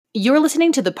You're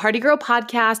listening to the Party Girl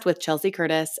Podcast with Chelsea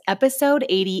Curtis, episode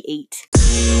 88.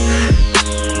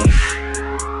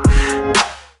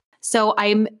 So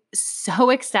I'm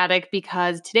so ecstatic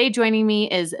because today joining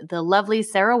me is the lovely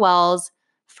Sarah Wells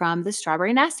from the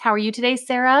Strawberry Nest. How are you today,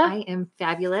 Sarah? I am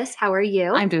fabulous. How are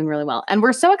you? I'm doing really well. And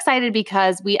we're so excited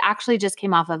because we actually just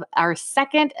came off of our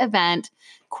second event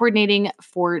coordinating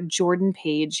for Jordan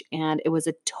Page. And it was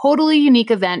a totally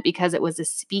unique event because it was a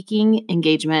speaking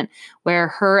engagement where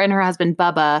her and her husband,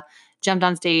 Bubba, jumped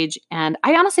on stage. And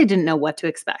I honestly didn't know what to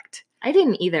expect. I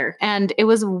didn't either. And it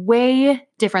was way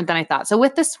different than I thought. So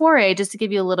with the soiree, just to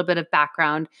give you a little bit of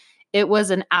background, it was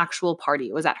an actual party.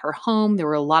 It was at her home. There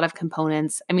were a lot of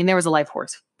components. I mean, there was a live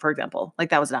horse, for example. Like,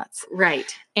 that was nuts.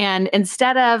 Right. And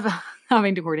instead of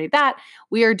having to coordinate that,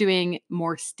 we are doing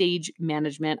more stage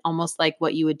management, almost like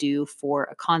what you would do for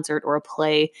a concert or a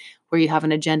play where you have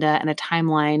an agenda and a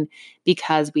timeline,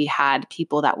 because we had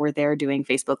people that were there doing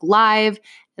Facebook Live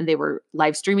and they were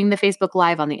live streaming the Facebook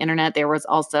Live on the internet. There was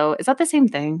also, is that the same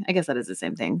thing? I guess that is the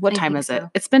same thing. What time is it?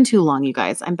 It's been too long, you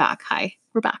guys. I'm back. Hi,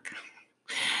 we're back.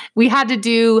 We had to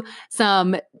do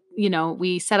some,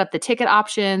 we set up the ticket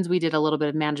options. We did a little bit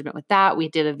of management with that. We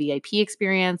did a VIP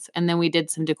experience, and then we did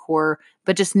some decor,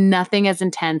 but just nothing as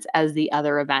intense as the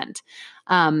other event.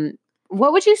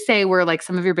 What would you say were like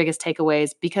some of your biggest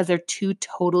takeaways, because they're two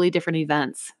totally different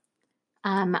events?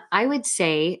 I would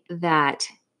say that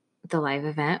the live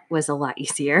event was a lot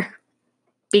easier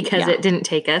because it didn't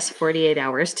take us 48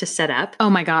 hours to set up. Oh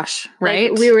my gosh,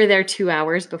 right? Like, we were there 2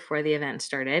 hours before the event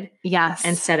started. Yes.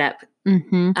 And set up.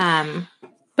 Mm-hmm.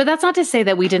 But that's not to say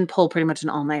that we didn't pull pretty much an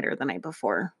all-nighter the night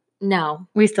before. No.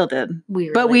 We still did. We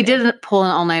did. Didn't pull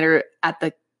an all-nighter at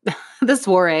the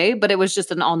soiree, but it was just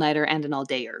an all-nighter and an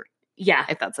all-dayer. Yeah.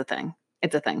 If that's a thing.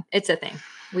 It's a thing. It's a thing.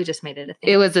 We just made it a thing.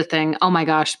 It was a thing. Oh my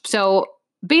gosh. So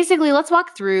basically, let's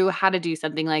walk through how to do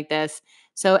something like this.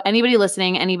 So anybody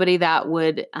listening, anybody that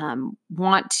would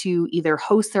want to either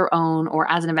host their own or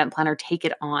as an event planner, take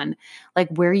it on, like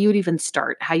where you would even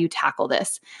start, how you tackle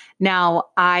this. Now,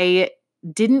 I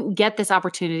didn't get this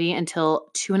opportunity until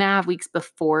 2.5 weeks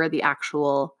before the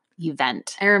actual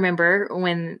event. I remember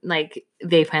when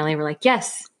they finally were like,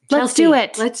 yes, let's Chelsea, do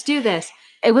it. Let's do this.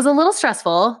 It was a little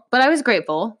stressful, but I was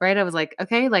grateful, right? I was like,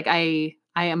 okay, like I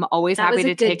am always happy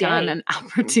to take on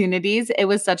opportunities. It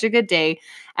was such a good day.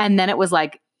 And then it was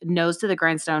like nose to the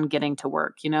grindstone, getting to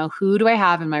work. Who do I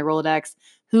have in my Rolodex?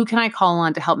 Who can I call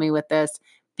on to help me with this?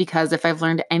 Because if I've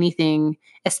learned anything,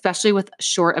 especially with a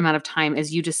short amount of time,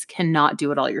 is you just cannot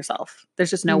do it all yourself. There's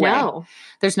just no way.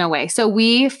 There's no way. So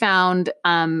we found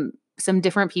some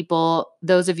different people.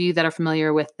 Those of you that are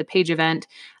familiar with the Page event,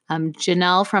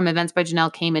 Janelle from Events by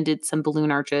Janelle came and did some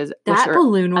balloon arches. That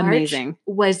balloon arch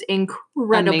was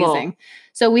incredible. Amazing.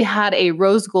 So we had a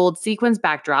rose gold sequins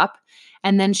backdrop,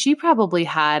 and then she probably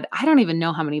had, I don't even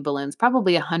know how many balloons,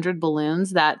 probably 100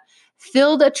 balloons that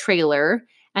filled a trailer,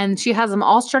 and she has them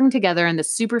all strung together in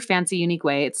this super fancy, unique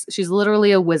way. She's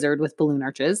literally a wizard with balloon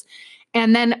arches.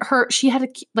 And then she had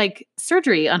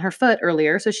surgery on her foot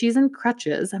earlier, so she's in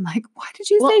crutches. I'm like, why did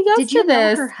you say yes to this? Did you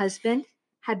know her husband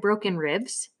had broken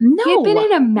ribs? No. He had been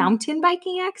in a mountain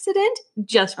biking accident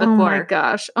just before.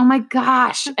 Oh my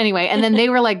gosh. Anyway, and then they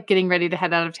were like getting ready to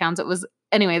head out of town. So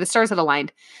the stars had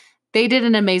aligned. They did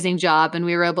an amazing job, and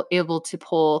we were able to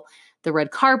pull the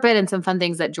red carpet and some fun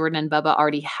things that Jordan and Bubba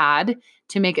already had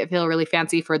to make it feel really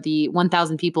fancy for the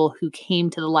 1,000 people who came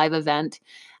to the live event.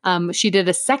 She did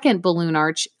a second balloon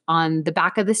arch on the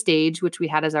back of the stage, which we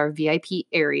had as our VIP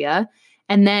area.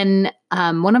 And then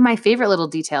one of my favorite little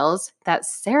details that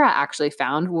Sarah actually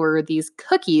found were these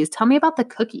cookies. Tell me about the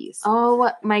cookies. Oh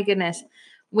my goodness.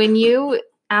 When you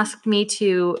asked me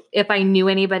if I knew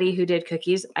anybody who did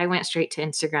cookies, I went straight to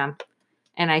Instagram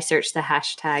and I searched the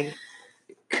hashtag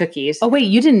cookies. Oh, wait,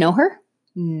 you didn't know her?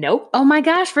 Nope. Oh my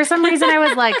gosh. For some reason I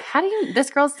was like, this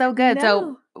girl's so good. No.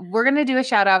 So we're going to do a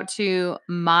shout out to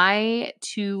My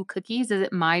Two Cookies. Is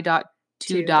it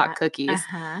my.2.cookies?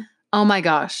 Uh-huh. Oh my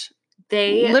gosh.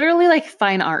 They literally like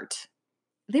fine art.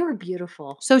 They were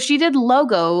beautiful. So she did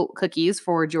logo cookies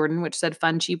for Jordan, which said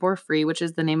fun, cheap, or free, which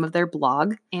is the name of their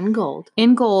blog. In gold.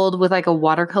 In gold with like a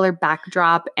watercolor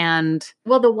backdrop and...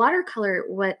 Well, the watercolor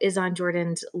is on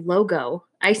Jordan's logo.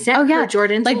 I sent her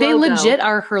Jordan's logo. They legit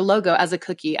are her logo as a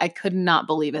cookie. I could not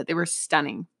believe it. They were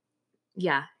stunning.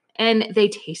 Yeah. And they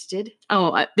tasted.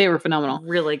 Oh, they were phenomenal.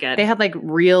 Really good. They had like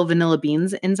real vanilla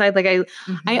beans inside. Like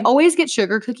I always get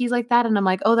sugar cookies like that. And I'm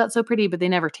like, oh, that's so pretty, but they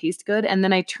never taste good. And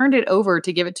then I turned it over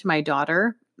to give it to my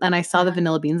daughter and I saw the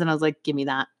vanilla beans and I was like, give me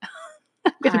that.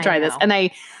 I'm going to try this. And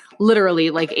I literally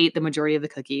like ate the majority of the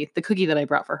cookie that I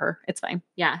brought for her. It's fine.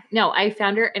 Yeah. No, I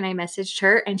found her and I messaged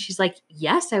her and she's like,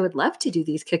 yes, I would love to do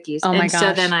these cookies. Oh my and so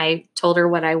gosh. then I told her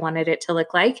what I wanted it to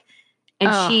look like.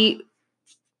 And Oh. she,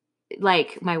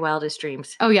 like my wildest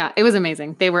dreams. Oh yeah, it was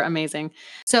amazing. They were amazing.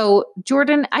 So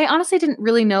Jordan, I honestly didn't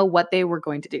really know what they were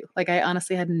going to do. Like I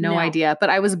honestly had no idea, but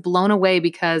I was blown away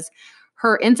because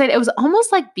her insight, it was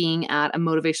almost like being at a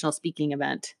motivational speaking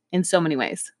event in so many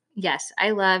ways. Yes,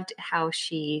 I loved how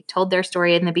she told their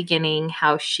story in the beginning,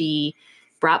 how she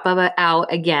brought Bubba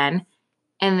out again,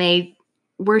 and they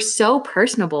were so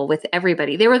personable with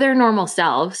everybody. They were their normal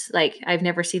selves. Like I've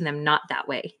never seen them not that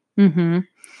way. Mm-hmm.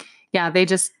 Yeah, they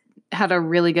just had a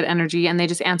really good energy and they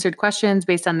just answered questions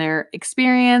based on their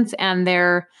experience and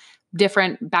their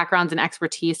different backgrounds and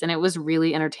expertise. And it was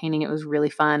really entertaining. It was really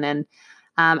fun. And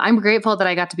I'm grateful that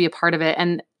I got to be a part of it.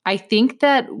 And I think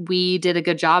that we did a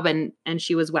good job and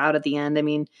she was wowed at the end. I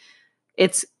mean,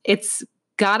 it's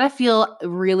gotta feel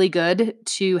really good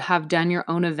to have done your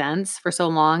own events for so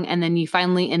long. And then you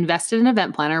finally invested in an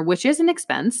event planner, which is an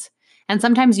expense. And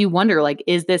sometimes you wonder, like,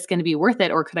 is this going to be worth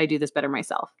it or could I do this better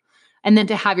myself? And then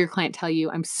to have your client tell you,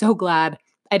 I'm so glad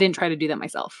I didn't try to do that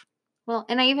myself. Well,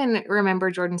 and I even remember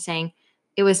Jordan saying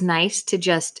it was nice to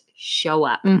just show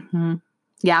up. Mm-hmm.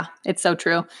 Yeah, it's so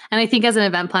true. And I think as an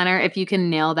event planner, if you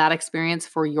can nail that experience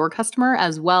for your customer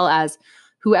as well as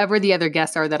whoever the other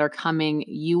guests are that are coming,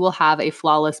 you will have a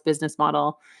flawless business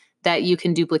model that you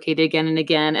can duplicate again and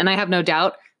again. And I have no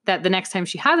doubt that the next time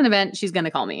she has an event, she's going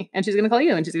to call me and she's going to call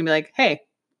you and she's going to be like, hey,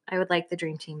 I would like the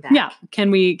dream team back. Yeah.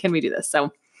 Can we do this?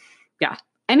 So yeah.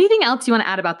 Anything else you want to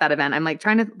add about that event? I'm like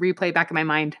trying to replay back in my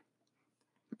mind.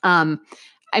 I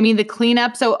mean, the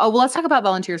cleanup. So, well, let's talk about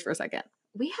volunteers for a second.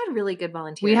 We had really good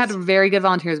volunteers. We had very good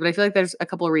volunteers, but I feel like there's a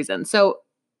couple of reasons. So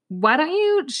why don't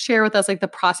you share with us like the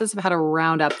process of how to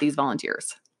round up these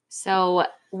volunteers? So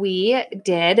we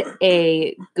did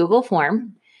a Google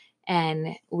form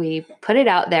and we put it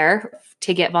out there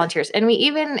to get volunteers. And we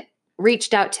even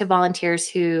reached out to volunteers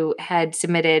who had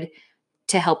submitted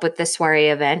to help with the soiree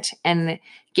event and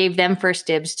gave them first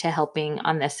dibs to helping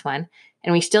on this one.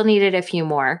 And we still needed a few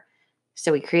more.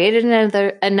 So we created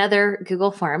another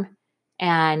Google form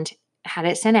and had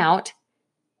it sent out.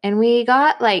 And we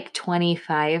got like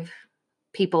 25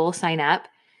 people sign up.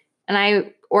 And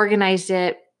I organized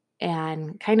it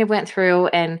and kind of went through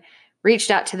and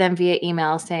reached out to them via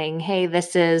email saying, hey,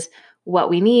 this is what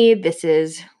we need. This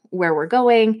is where we're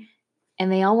going.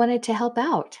 And they all wanted to help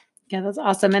out. Yeah, that's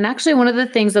awesome. And actually, one of the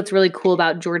things that's really cool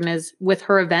about Jordan is with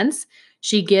her events,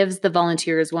 she gives the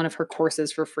volunteers one of her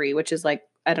courses for free, which is like,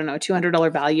 I don't know,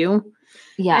 $200 value.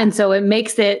 Yeah. And so it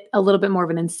makes it a little bit more of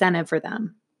an incentive for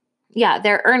them. Yeah,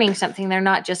 they're earning something. They're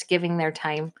not just giving their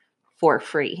time for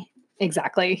free.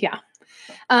 Exactly. Yeah.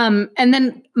 And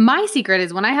then my secret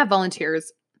is when I have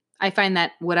volunteers, I find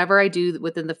that whatever I do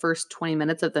within the first 20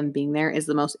 minutes of them being there is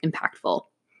the most impactful.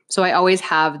 So I always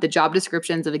have the job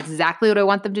descriptions of exactly what I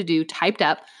want them to do typed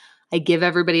up. I give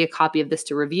everybody a copy of this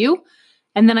to review,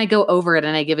 and then I go over it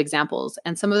and I give examples.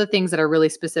 And some of the things that are really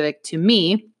specific to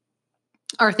me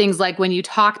are things like when you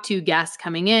talk to guests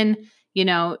coming in, you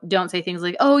know, don't say things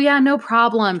like, oh yeah, no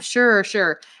problem. Sure,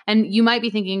 sure. And you might be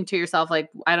thinking to yourself, like,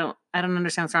 I don't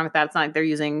understand what's wrong with that. It's not like they're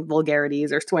using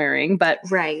vulgarities or swearing, but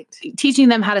right. Teaching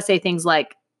them how to say things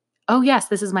like, oh yes,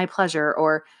 this is my pleasure,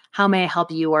 or how may I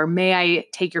help you, or may I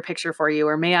take your picture for you,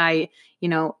 or may I, you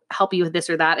know, help you with this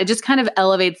or that. It just kind of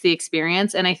elevates the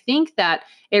experience. And I think that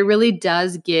it really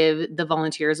does give the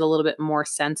volunteers a little bit more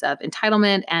sense of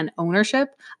entitlement and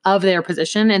ownership of their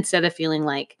position instead of feeling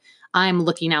like I'm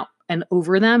looking out and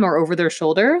over them or over their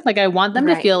shoulder. Like I want them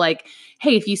to feel like,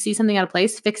 hey, if you see something out of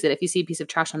place, fix it. If you see a piece of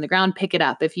trash on the ground, pick it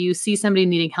up. If you see somebody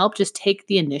needing help, just take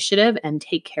the initiative and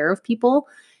take care of people.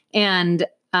 And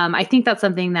I think that's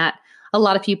something that a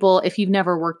lot of people, if you've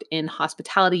never worked in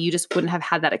hospitality, you just wouldn't have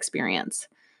had that experience.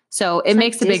 So it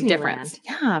makes a big difference.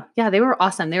 Yeah. Yeah. They were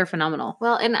awesome. They were phenomenal.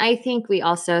 Well, and I think we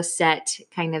also set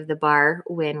kind of the bar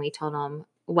when we told them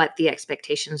what the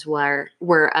expectations were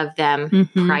of them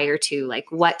prior to, like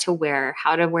what to wear,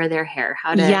 how to wear their hair,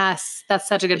 how to Yes, that's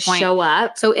such a good point. Show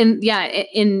up. So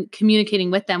in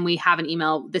communicating with them, we have an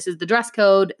email. This is the dress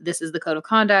code. This is the code of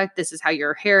conduct. This is how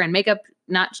your hair and makeup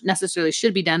not necessarily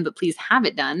should be done, but please have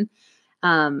it done.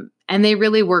 And they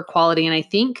really were quality. And I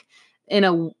think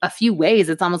in a few ways,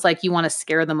 it's almost like you want to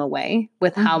scare them away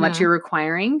with how much you're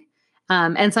requiring.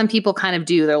 And some people kind of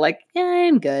do. They're like, yeah,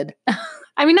 I'm good.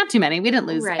 I mean, not too many. We didn't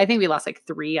lose. Right. I think we lost like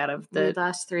 3 out of the... We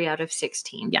lost 3 out of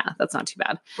 16. Yeah, that's not too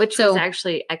bad. Which was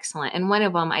actually excellent. And one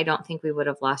of them, I don't think we would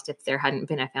have lost if there hadn't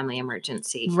been a family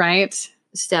emergency. Right.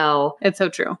 So... It's so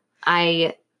true.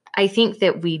 I I think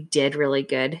that we did really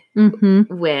good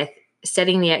Mm-hmm. with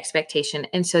setting the expectation.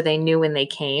 And so they knew when they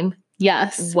came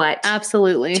Yes. what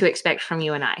Absolutely. to expect from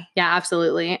you and I. Yeah,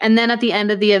 absolutely. And then at the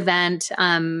end of the event,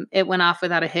 it went off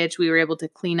without a hitch. We were able to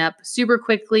clean up super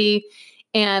quickly.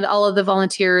 And all of the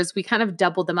volunteers, we kind of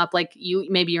doubled them up. Like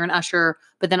maybe you're an usher,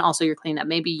 but then also you're cleaning up.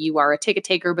 Maybe you are a ticket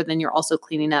taker, but then you're also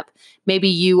cleaning up. Maybe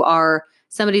you are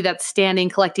somebody that's standing,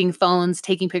 collecting phones,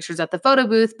 taking pictures at the photo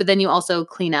booth, but then you also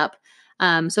clean up.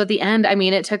 So at the end, I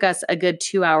mean, it took us a good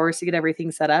 2 hours to get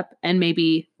everything set up and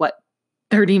maybe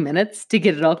 30 minutes to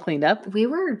get it all cleaned up.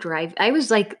 I was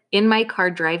like in my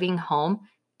car driving home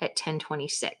at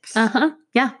 10:26.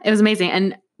 Yeah, it was amazing.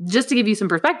 And just to give you some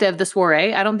perspective, the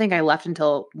soiree, I don't think I left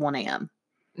until 1 a.m.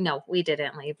 No, we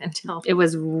didn't leave until It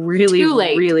was really, too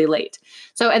late. really late.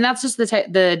 So, and that's just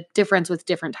the difference with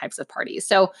different types of parties.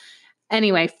 So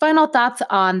anyway, final thoughts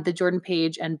on the Jordan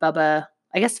Page and Bubba,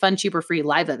 I guess Fun, Cheaper, Free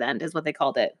live event is what they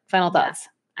called it. Final thoughts.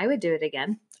 I would do it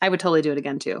again. I would totally do it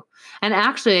again too. And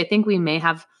actually, I think we may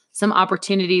have some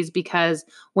opportunities because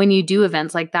when you do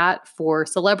events like that for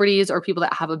celebrities or people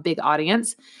that have a big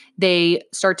audience, they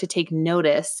start to take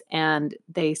notice and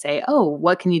they say, oh,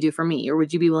 what can you do for me? Or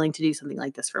would you be willing to do something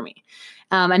like this for me?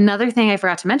 Another thing I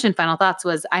forgot to mention, final thoughts,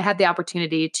 was I had the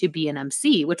opportunity to be an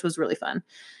MC, which was really fun.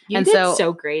 You did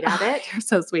so great at it. You're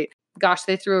so sweet. Gosh,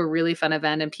 they threw a really fun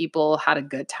event and people had a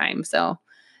good time. So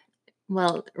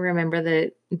well, remember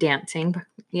the dancing,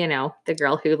 the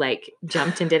girl who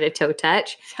jumped and did a toe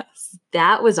touch. Yes.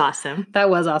 That was awesome. That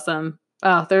was awesome.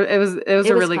 Oh, it was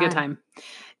a really good time.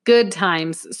 Good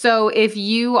times. So if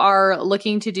you are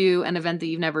looking to do an event that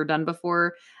you've never done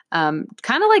before, kind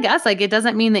of like us, it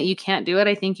doesn't mean that you can't do it.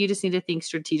 I think you just need to think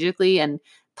strategically and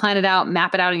plan it out,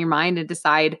 map it out in your mind and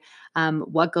decide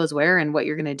what goes where and what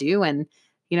you're going to do. And,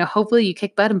 hopefully you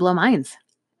kick butt and blow minds.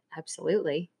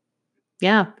 Absolutely.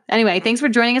 Yeah. Anyway, thanks for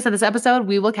joining us on this episode.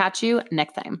 We will catch you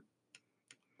next time.